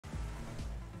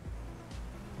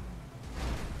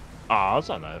Ah, that's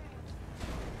not bad.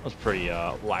 That was pretty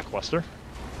lackluster.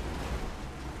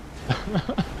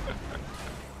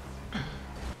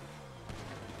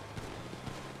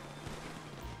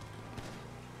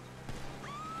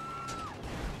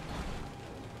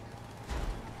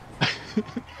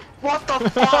 What the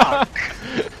fuck?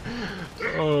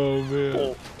 Oh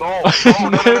man. Oh, no,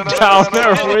 They're down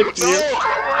there with no. you.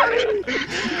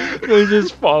 They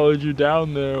just followed you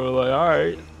down there. We're like,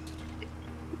 alright.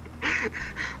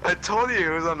 I told you he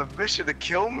was on a mission to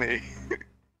kill me.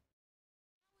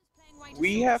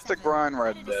 We have to grind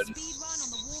Red Dead.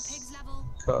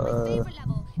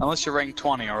 Unless you're ranked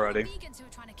 20 already.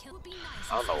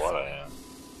 I don't know what I am.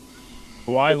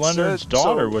 Why It Leonard's said-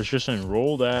 daughter so- was just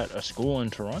enrolled at a school in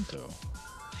Toronto.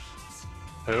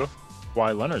 Who?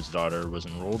 Why Leonard's daughter was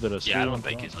enrolled at a school Yeah, I in don't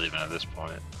think Toronto. he's leaving at this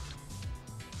point.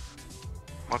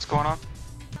 What's going on?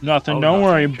 Nothing, Oh, don't nothing,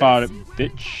 worry okay. about it,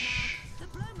 bitch.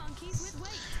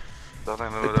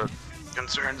 Nothing that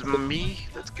concerns me.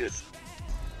 That's good.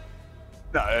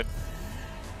 No,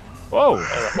 Whoa!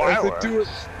 Fireworks.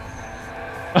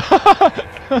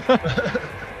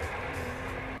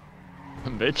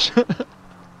 Bitch.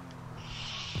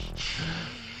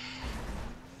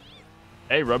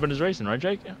 Hey, Rubbin is racing, right,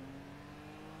 Jake?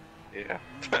 Yeah.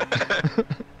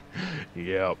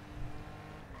 Yep.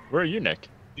 Where are you, Nick?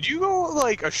 did you go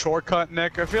like a shortcut,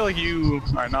 Nick? I feel like you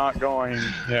are not going.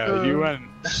 Yeah, you went.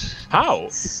 How?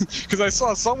 Because I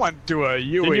saw someone do a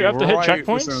UE you have to hit right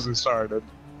checkpoints? as soon as we started.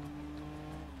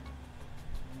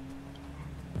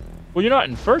 Well, you're not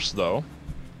in first, though.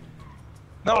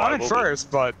 No, Oh, I I'm in will be.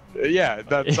 first, but yeah,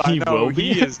 that's I He know will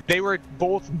be? he is. They were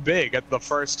both big at the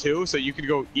first two, so you could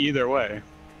go either way.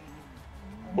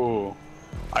 Ooh,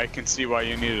 I can see why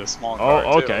you needed a small car.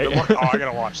 Oh, too. okay. Oh, I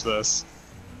gotta watch this.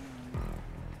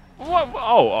 What?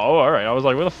 Oh, alright. I was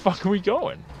like, where the fuck are we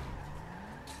going?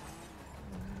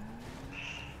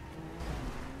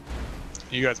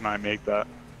 You guys might make that.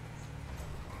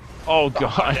 Oh,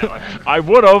 God. I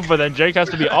would have, but then Jake has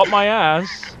to be up my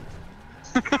ass.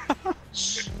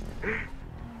 Jake.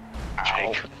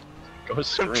 Go I'm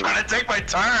scream. trying to take my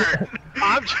turn.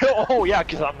 I'm oh yeah,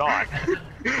 cause I'm not.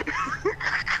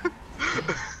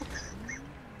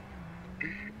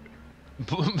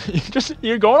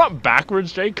 You're going up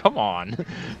backwards, Jake? Come on.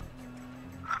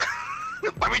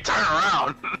 Let me turn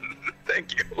around.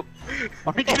 Thank you.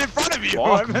 Let me get in front of you.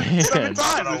 Fuck, I'm man. 7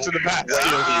 times into the back.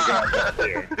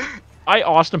 I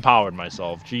Austin powered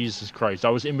myself. Jesus Christ. I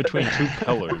was in between two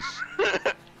pillars.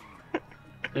 Didn't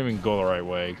even go the right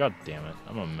way. God damn it.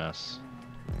 I'm a mess.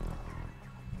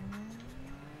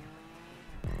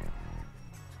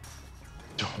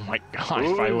 Oh my god,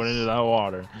 if I went into that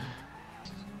water.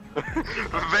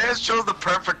 Vance chose the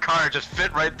perfect car, just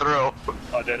fit right through.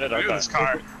 Oh, did it? I knew Okay. this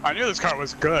car. I knew this car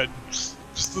was good.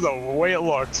 Just the way it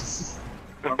looked.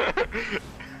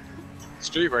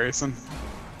 Street racing.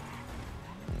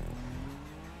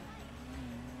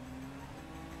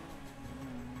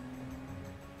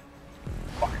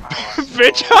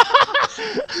 Bitch!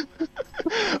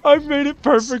 I made it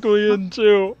perfectly in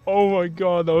too. Oh my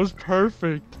god, that was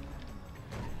perfect.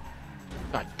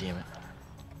 God damn it.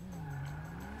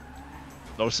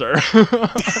 No, sir.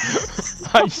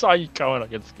 I saw you coming, I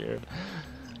get scared.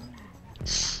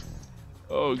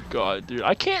 Oh god, dude.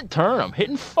 I can't turn. I'm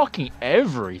hitting fucking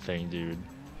everything, dude.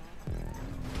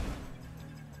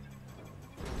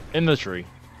 In the tree.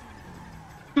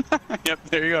 Yep,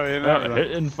 there you go. You Yeah, know,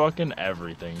 hitting fucking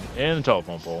everything. And the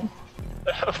telephone pole.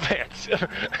 Vance,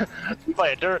 you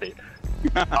play it dirty.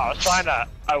 I was trying to.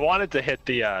 I wanted to hit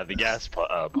the gas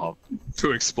pump.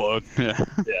 to explode. Yeah.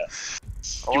 Yeah.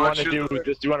 I Do you wanna want to shoot do? the-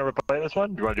 Just do you want to replay this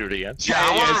one? Do you want to do it again? Yeah,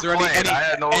 I wanna is there replay it. I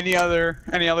had no- any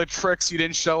other tricks you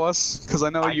didn't show us? Because I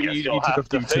know I you guess you you'll took a have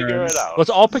to few figure turns. it out. Let's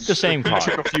all pick the same car. You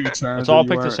took a few turns. Let's all and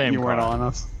pick you the weren't- same You weren't car. on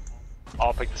us.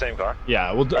 I'll pick the same car.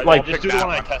 Yeah, we'll do, Alright, like, I'll just do the one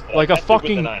I tested. like I a tested with the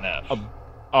fucking- 9F.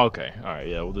 okay, alright,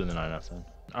 yeah, we'll do the 9F then.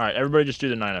 Alright, everybody just do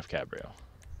the 9F Cabrio.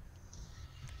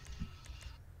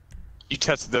 You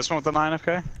tested this one with the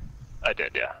 9FK? I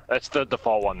did, yeah. That's the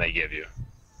default one they give you.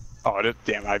 Oh, I did.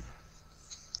 Damn, I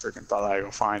freaking thought I'd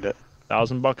go find it.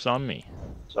 $1,000 on me.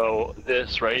 So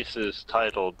this race is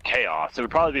titled Chaos. It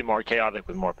would probably be more chaotic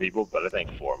with more people, but I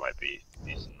think 4 might be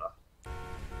decent enough.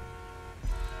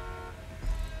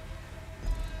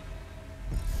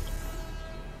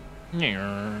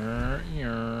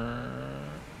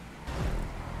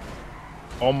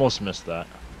 Almost missed that.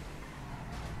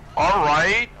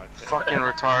 Alright. Fucking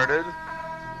retarded.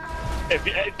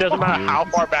 It doesn't Fuck matter you. how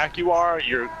far back you are,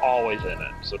 you're always in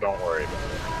it, so don't worry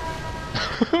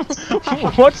about it.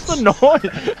 What's the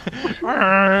noise?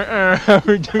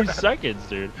 Every 2 seconds,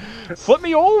 dude. Flip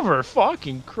me over,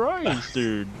 fucking Christ,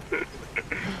 dude.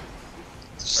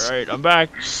 Alright, I'm back.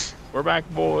 We're back,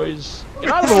 boys. Get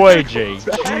out of the way, Jake.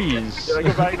 Jeez. Did I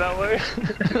go back that way?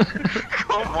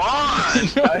 Come on!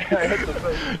 I hit the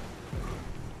thing.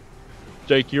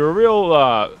 Jake, you're a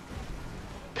real,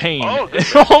 pain. Oh,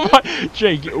 Oh my,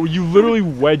 Jake, you literally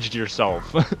wedged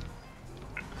yourself.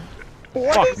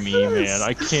 Fuck me, man.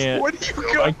 I can't. What do you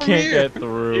got I from can't here? get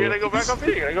through. You're gonna go back up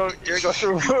here. You're gonna go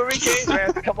through movie games,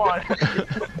 man. Come on.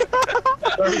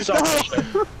 30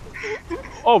 seconds.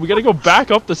 Oh, we gotta go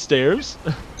back up the stairs.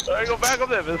 I go back up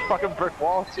there. There's fucking brick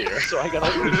walls here, so I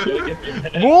gotta give me a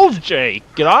minute. Move, Jake.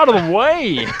 Get out of the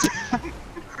way.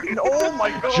 Oh my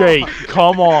god! Jake,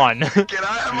 come on. Get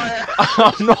out of my ass!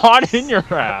 I'm not in your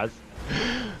ass.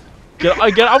 Get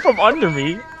out from under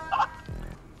me.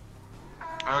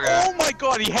 Okay. Oh my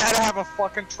god, he had to have a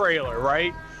fucking trailer,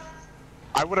 right?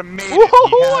 I would have made it.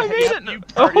 Whoa, I made it.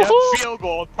 You field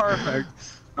goal, perfect.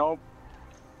 Nope.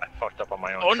 I fucked up on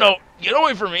my own. Oh no, get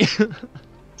away from me.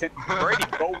 Brady,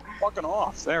 go fucking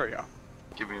off. There we go.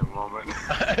 Give me a moment.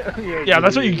 Yeah,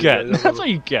 that's what you get. That's what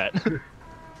you get.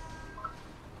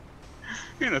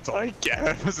 Yeah, that's all I get.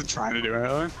 I wasn't trying to do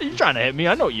anything. You're trying to hit me.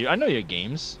 I know you. I know your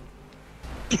games.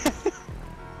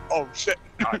 Oh shit.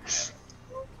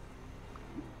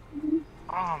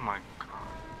 Oh my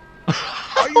god.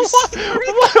 Are you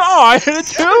serious? Oh, I hit it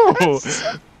too.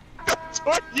 That's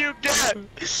what you get.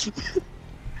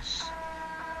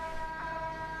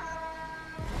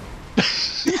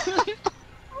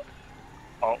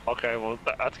 Oh, okay. Well,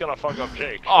 that's gonna fuck up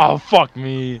Jake. Oh, fuck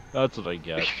me. That's what I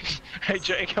get. Hey,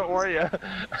 Jake, how are you?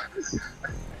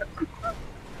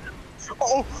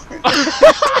 Oh.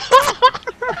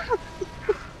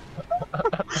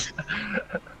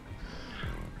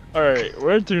 Alright,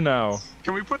 where to now?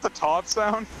 Can we put the tops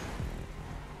down?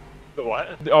 The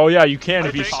what? Oh yeah, you can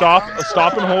if you stop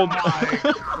and hold.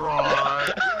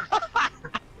 God.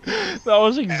 That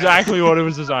was exactly what it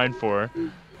was designed for.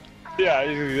 Yeah,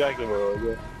 exactly what it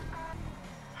was.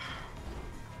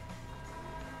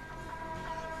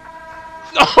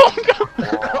 Oh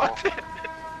god!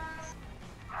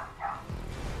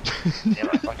 Damn,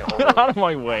 I fucking hold Get it. out of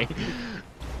my way.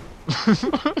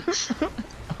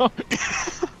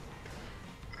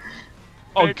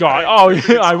 Oh Hey, god! Jake, Oh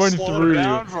maybe yeah, I I'll went slow it through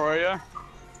down you. for you.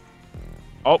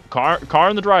 Oh, car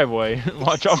in the driveway.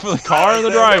 Watch out for the car in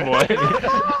the driveway.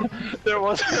 There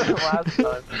wasn't last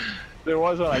time. There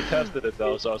was when I tested it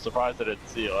though, so I was surprised it didn't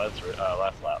seal. That's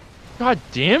last lap. God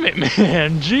damn it,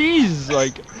 man! Jeez,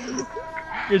 like,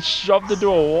 get shoved into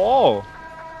a wall.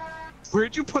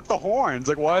 Where'd you put the horns?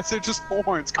 Like, why is there just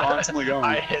horns constantly going?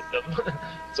 I hit them,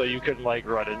 so you couldn't like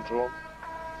run into them.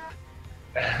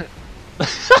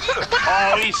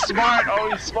 Oh, he's smart! Oh,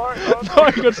 he's smart! Oh, No,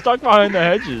 you got stuck behind the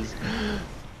hedges.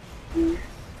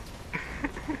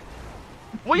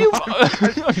 Will you?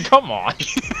 Come on.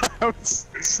 I was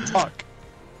stuck.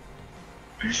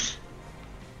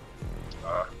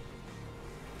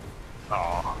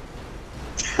 Oh.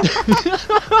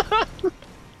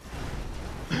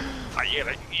 You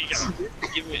gotta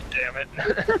give me, damn it.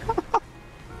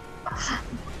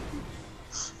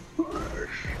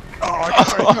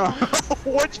 Oh,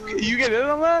 what? You get in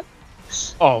on that?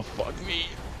 Oh fuck me.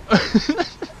 I'm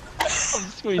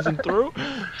squeezing through.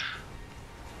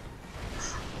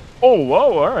 Oh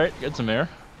whoa! All right, get some air.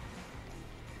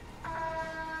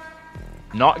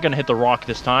 Not gonna hit the rock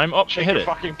this time. Oh, Jake, hit you're it.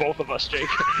 fucking both of us, Jake.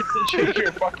 Jake,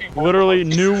 you're fucking. Literally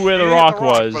knew where the You hit rock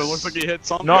was. but it looks like you hit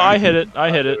something. No, I hit it.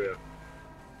 I hit it.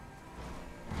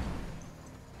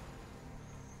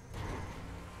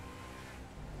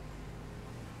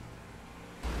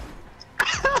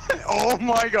 Oh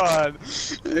my god.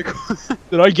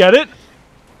 Did I get it?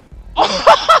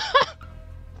 I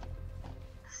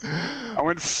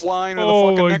went flying to the Oh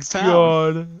fucking my next town.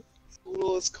 god.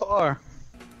 Littlest car.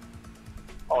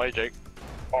 Oh, hey, Jake.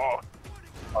 Oh.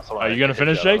 Also, Are you gonna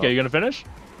finish, Jake? Are you gonna finish?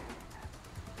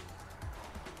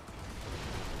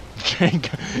 Jake,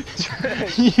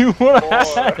 you would have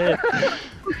had it.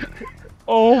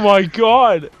 Oh my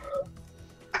god.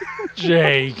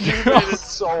 Jake. You made it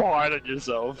so hard on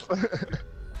yourself.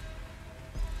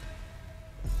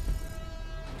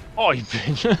 Oh, you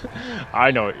bitch.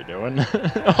 I know what you're doing.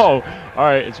 Oh,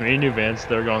 alright, it's me and you, Vance.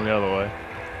 They're going the other way.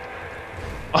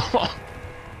 Oh.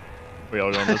 We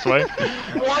all going this way?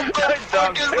 What the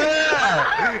fuck is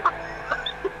that?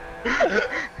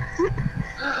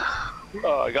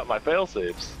 Oh, I got my fail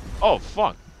saves. Oh,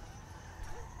 fuck.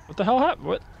 What the hell happened?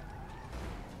 What?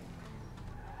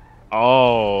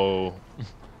 Oh.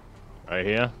 Right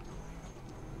here?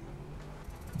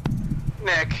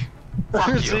 Nick.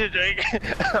 Fuck See you. you, Jake.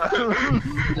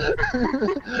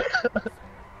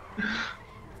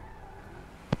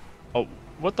 Oh,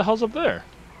 what the hell's up there?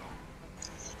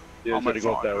 Yeah, Oh my to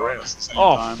go up that God, ramp. at the same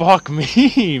Oh, time. fuck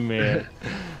me, man.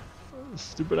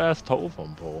 Stupid ass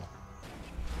telephone pole.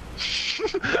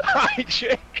 Hi,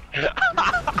 Jake.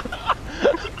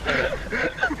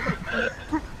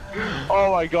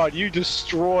 Oh my God, you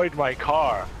destroyed my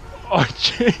car. Oh,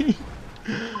 gee.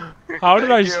 How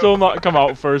did I Thank you. still not come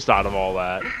out first out of all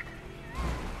that?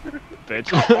 Bitch.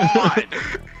 Come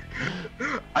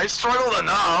on. I struggled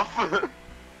enough.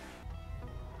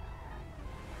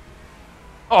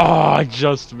 Oh, I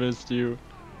just missed you.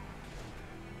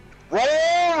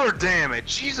 Roller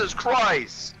damage. Jesus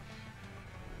Christ.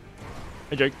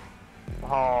 Hey, Jake.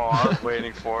 Oh, I was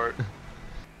waiting for it.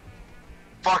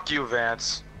 Fuck you,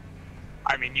 Vance.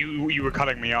 I mean, you were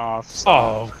cutting me off. So.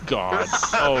 Oh, God.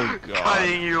 Oh, God.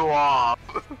 Cutting you off.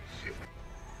 Oh,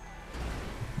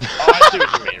 I see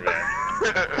what you mean, man.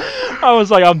 I was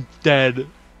like, I'm dead.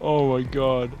 Oh, my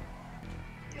God.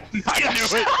 I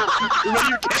knew it. When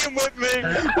you came with me.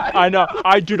 I know.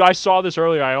 Dude, I saw this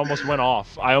earlier. I almost went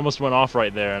off. I almost went off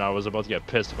right there, and I was about to get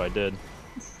pissed if I did.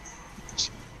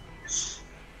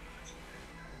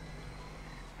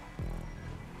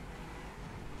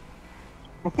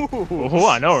 Oh,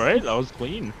 I know, right? That was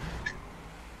clean.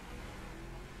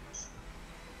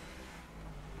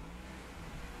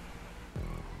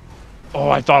 Oh,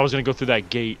 I thought I was gonna go through that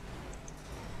gate.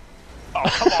 Oh,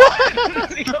 come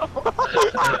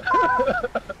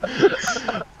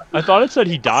on. I thought it said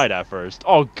he died at first.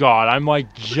 Oh God, I'm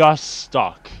like just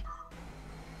stuck.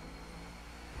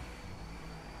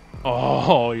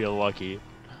 Oh, you're lucky.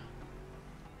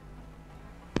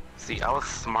 See, I was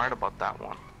smart about that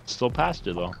one. Still past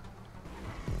you though.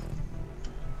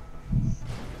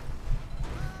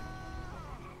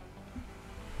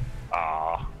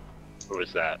 Aw, who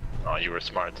was that? Oh, you were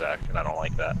smart, Zach, and I don't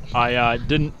like that. I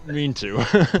didn't mean to.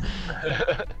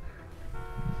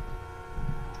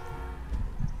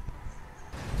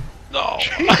 No.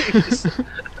 Jeez.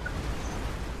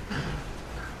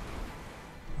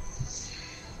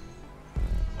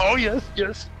 Oh, yes,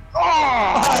 yes. Oh,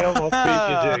 I almost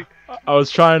beat you, Jake. I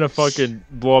was trying to fucking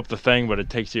blow up the thing, but it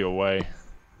takes you away.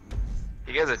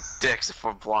 You guys are dicks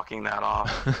for blocking that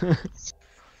off.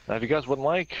 Now, if you guys wouldn't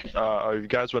like, or if you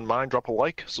guys wouldn't mind, drop a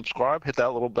like, subscribe, hit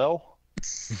that little bell.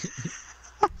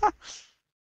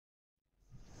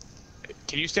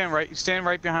 Can you stand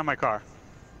right behind my car?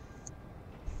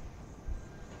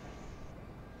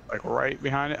 Like right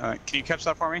behind it. Can you catch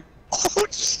that for me? Oh,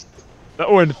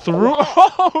 That went through.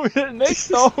 Oh, Nick,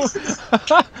 no.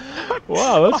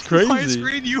 Wow, that's on my crazy.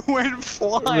 screen, you went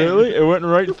flying. Really? It went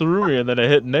right through me, and then it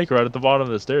hit Nick right at the bottom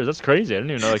of the stairs. That's crazy. I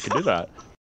didn't even know I could do that.